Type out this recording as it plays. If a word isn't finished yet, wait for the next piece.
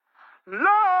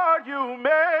Lord, you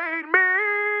made me.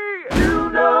 You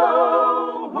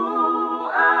know who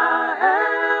I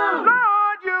am.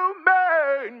 Lord, you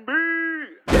made me.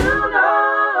 You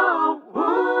know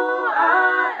who I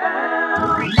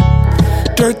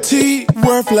am. Dirty,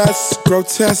 worthless,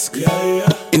 grotesque.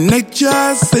 In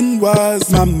nature, sin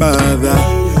was my mother.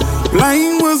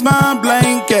 Blame was my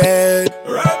blanket.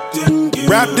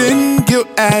 Wrapped in guilt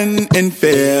and in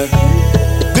fear.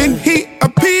 Then he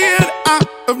appeared out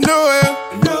of nowhere.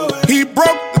 He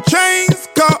broke the chains,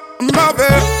 caught him up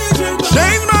it.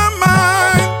 Changed my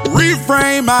mind,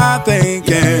 reframe my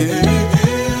thinking.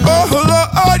 Oh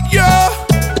Lord, yeah.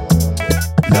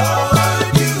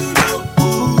 Lord, you know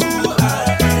who I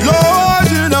am. Lord,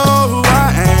 you know who I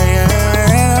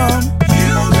am.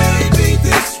 You made me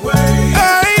this way.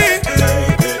 Hey.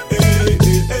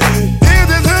 This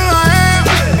is who I am.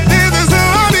 This is who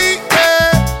I be.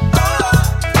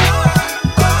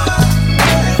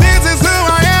 This is who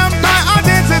I am. My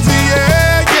identity.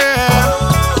 Yeah, yeah.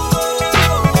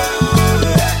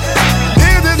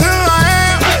 This is who I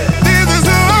am. This is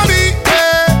who I be.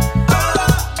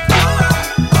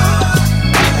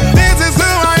 This is who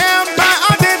I am. My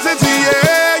identity.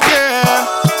 Yeah, yeah.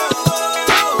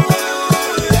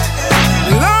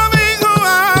 Loving who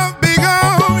I've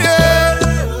become. Yeah.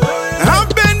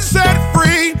 I've been set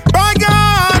free by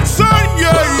God's Son.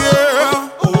 Yeah, yeah.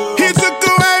 He took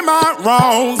away my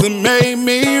wrongs and made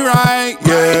me right.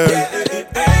 Yeah.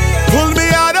 Pulled me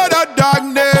out of the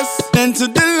darkness into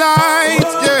the light.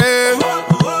 Yeah.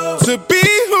 To be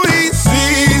who He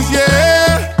sees.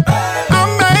 Yeah. I'm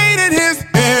made in His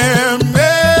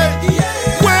image.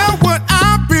 Where would I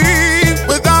be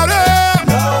without her?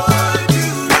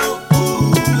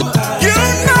 You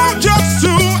know just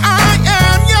who I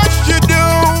am. Yes, you do.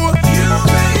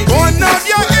 Born of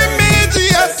your image.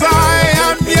 Yes, I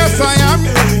am. Yes, I am.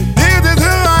 This is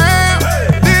who I am.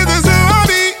 This is who I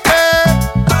be.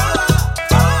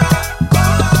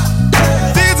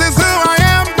 This is who I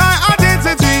am. My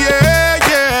identity.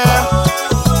 Yeah, yeah.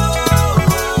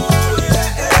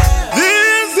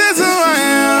 This is who I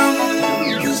am.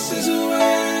 This is who I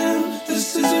am.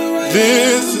 This is who I am.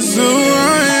 This is who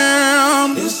I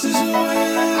am. This is who I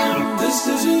am. This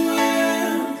is who I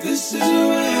am. This is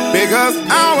who I am. Because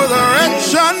I was a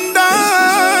wretch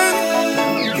undone.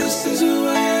 This is who I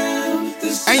am.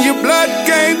 And your blood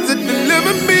came to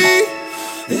deliver me.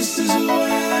 This is who I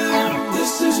am.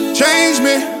 This is who I am. Change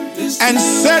me and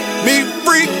set me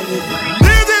free.